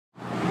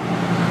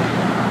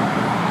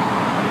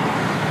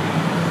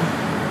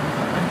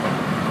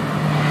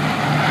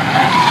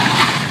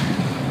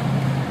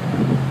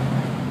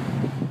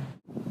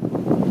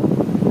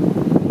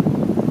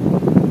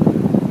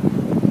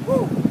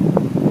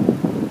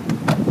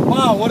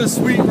Wow, what a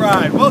sweet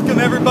ride. Welcome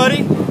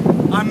everybody.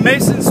 I'm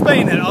Mason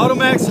Spain at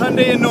AutoMax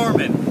Hyundai in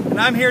Norman, and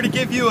I'm here to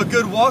give you a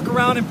good walk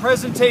around and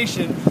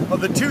presentation of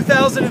the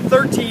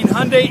 2013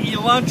 Hyundai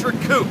Elantra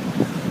Coupe.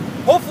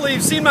 Hopefully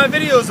you've seen my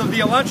videos of the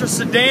Elantra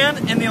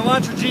Sedan and the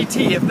Elantra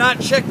GT. If not,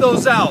 check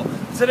those out.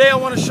 Today I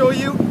want to show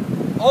you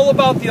all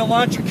about the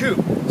Elantra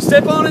Coupe.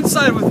 Step on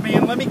inside with me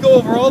and let me go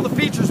over all the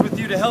features with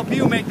you to help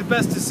you make the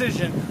best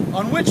decision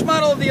on which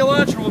model of the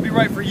Elantra will be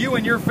right for you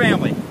and your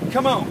family.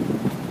 Come on.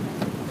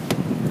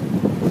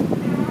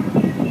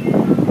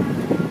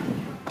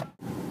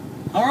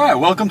 Alright,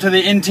 welcome to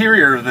the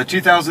interior of the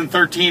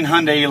 2013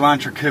 Hyundai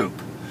Elantra Coupe.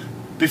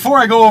 Before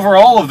I go over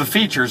all of the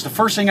features, the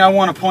first thing I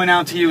want to point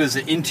out to you is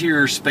the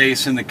interior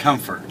space and the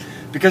comfort.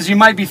 Because you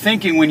might be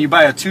thinking when you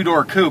buy a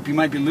two-door coupe, you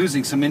might be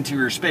losing some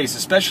interior space,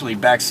 especially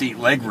backseat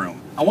legroom.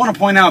 I want to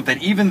point out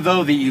that even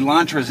though the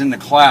Elantra is in the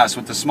class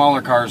with the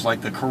smaller cars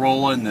like the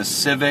Corolla and the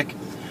Civic,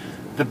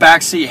 the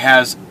backseat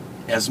has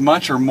as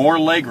much or more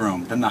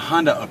legroom than the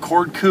Honda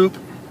Accord Coupe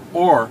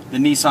or the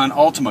Nissan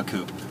Altima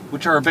Coupe,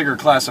 which are a bigger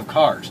class of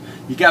cars.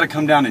 You got to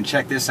come down and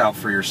check this out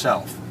for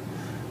yourself.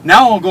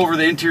 Now I'll go over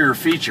the interior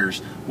features.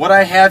 What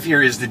I have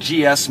here is the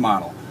GS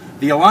model.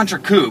 The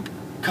Elantra Coupe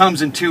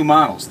comes in two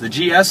models, the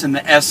GS and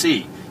the SE.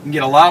 You can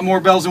get a lot more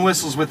bells and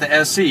whistles with the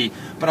SE,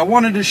 but I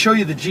wanted to show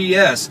you the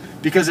GS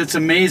because it's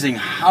amazing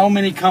how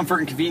many comfort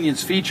and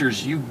convenience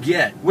features you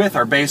get with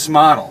our base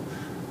model,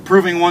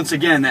 proving once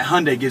again that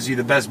Hyundai gives you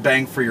the best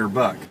bang for your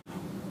buck.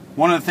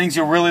 One of the things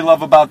you'll really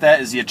love about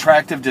that is the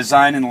attractive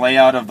design and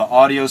layout of the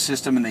audio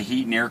system and the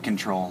heat and air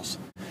controls.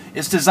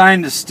 It's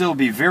designed to still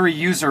be very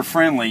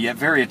user-friendly yet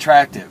very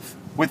attractive.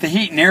 With the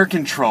heat and air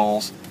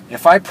controls,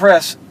 if I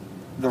press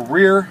the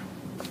rear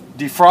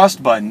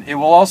defrost button, it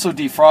will also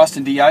defrost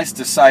and de-ice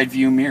the side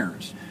view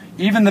mirrors.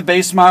 Even the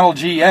base model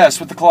GS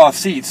with the cloth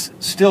seats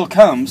still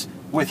comes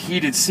with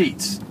heated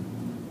seats.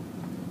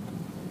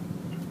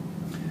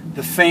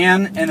 The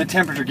fan and the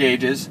temperature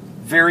gauges,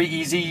 very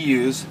easy to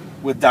use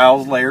with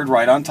dials layered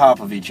right on top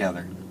of each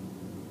other.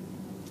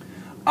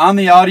 On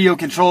the audio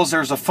controls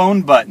there's a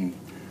phone button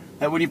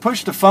that when you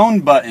push the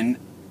phone button,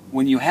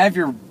 when you have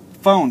your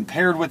phone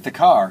paired with the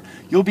car,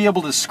 you'll be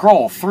able to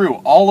scroll through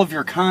all of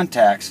your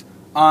contacts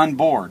on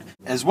board,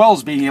 as well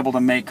as being able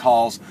to make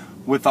calls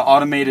with the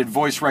automated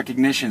voice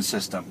recognition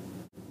system.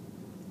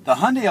 The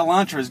Hyundai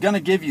Elantra is going to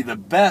give you the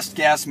best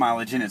gas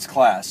mileage in its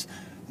class.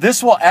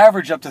 This will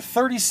average up to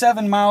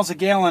 37 miles a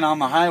gallon on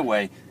the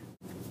highway,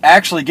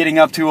 actually getting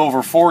up to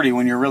over 40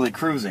 when you're really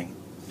cruising.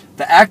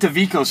 The active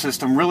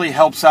ecosystem really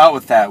helps out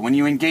with that. When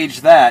you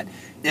engage that,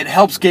 it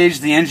helps gauge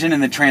the engine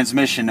and the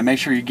transmission to make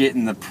sure you're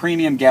getting the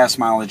premium gas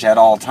mileage at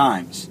all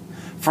times.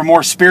 For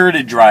more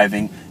spirited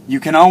driving, you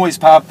can always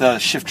pop the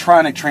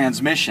Shiftronic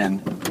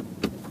transmission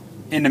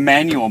into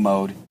manual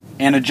mode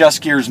and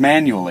adjust gears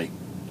manually.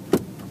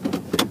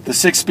 The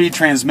 6-speed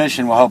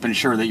transmission will help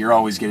ensure that you're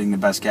always getting the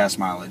best gas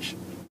mileage.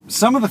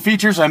 Some of the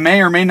features I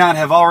may or may not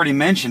have already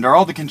mentioned are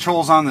all the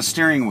controls on the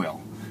steering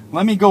wheel.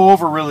 Let me go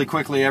over really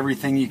quickly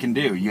everything you can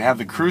do. You have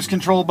the cruise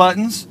control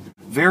buttons,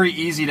 very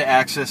easy to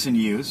access and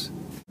use.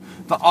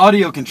 The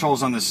audio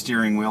controls on the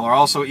steering wheel are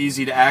also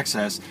easy to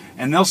access,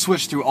 and they'll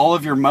switch through all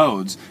of your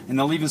modes, and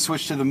they'll even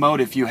switch to the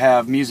mode if you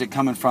have music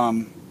coming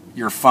from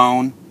your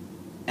phone,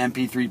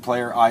 MP3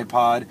 player,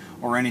 iPod,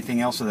 or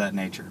anything else of that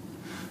nature.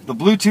 The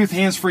Bluetooth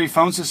hands-free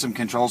phone system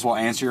controls will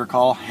answer your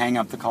call, hang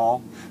up the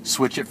call,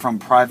 switch it from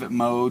private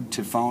mode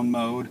to phone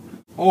mode,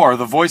 or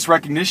the voice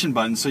recognition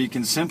button so you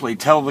can simply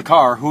tell the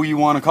car who you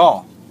want to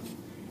call.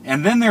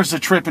 And then there's the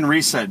trip and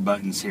reset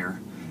buttons here.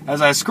 As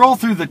I scroll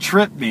through the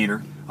trip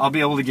meter, I'll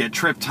be able to get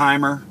trip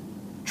timer,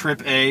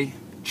 trip A,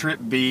 trip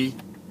B,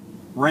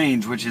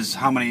 range, which is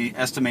how many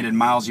estimated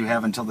miles you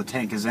have until the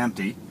tank is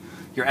empty,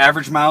 your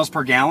average miles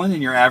per gallon,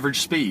 and your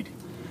average speed.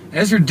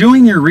 As you're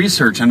doing your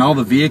research on all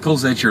the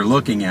vehicles that you're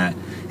looking at,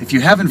 if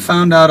you haven't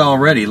found out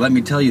already, let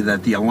me tell you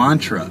that the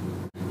Elantra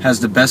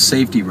has the best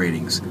safety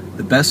ratings,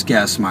 the best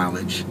gas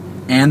mileage,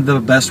 and the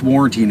best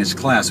warranty in its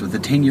class with a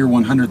 10-year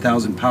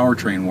 100,000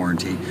 powertrain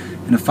warranty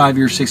and a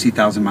 5-year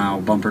 60,000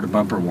 mile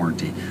bumper-to-bumper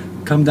warranty.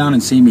 Come down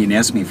and see me and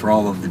ask me for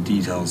all of the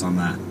details on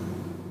that.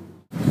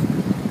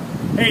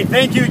 Hey,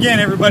 thank you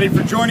again everybody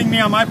for joining me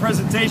on my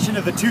presentation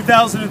of the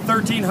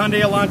 2013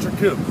 Hyundai Elantra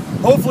Coupe.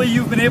 Hopefully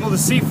you've been able to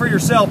see for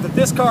yourself that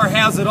this car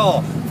has it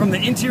all, from the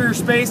interior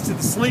space to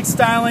the sleek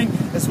styling,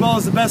 as well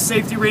as the best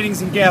safety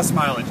ratings and gas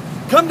mileage.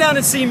 Come down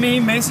and see me,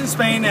 Mason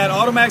Spain, at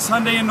AutoMax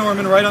Hyundai in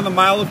Norman, right on the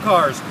Mile of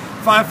Cars,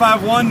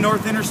 551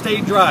 North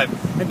Interstate Drive.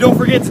 And don't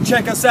forget to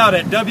check us out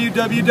at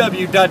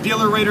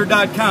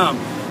www.dealerrater.com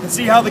and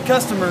see how the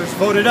customers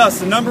voted us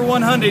the #1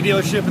 Hyundai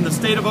dealership in the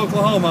state of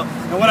Oklahoma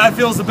and what I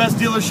feel is the best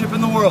dealership in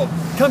the world.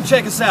 Come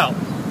check us out.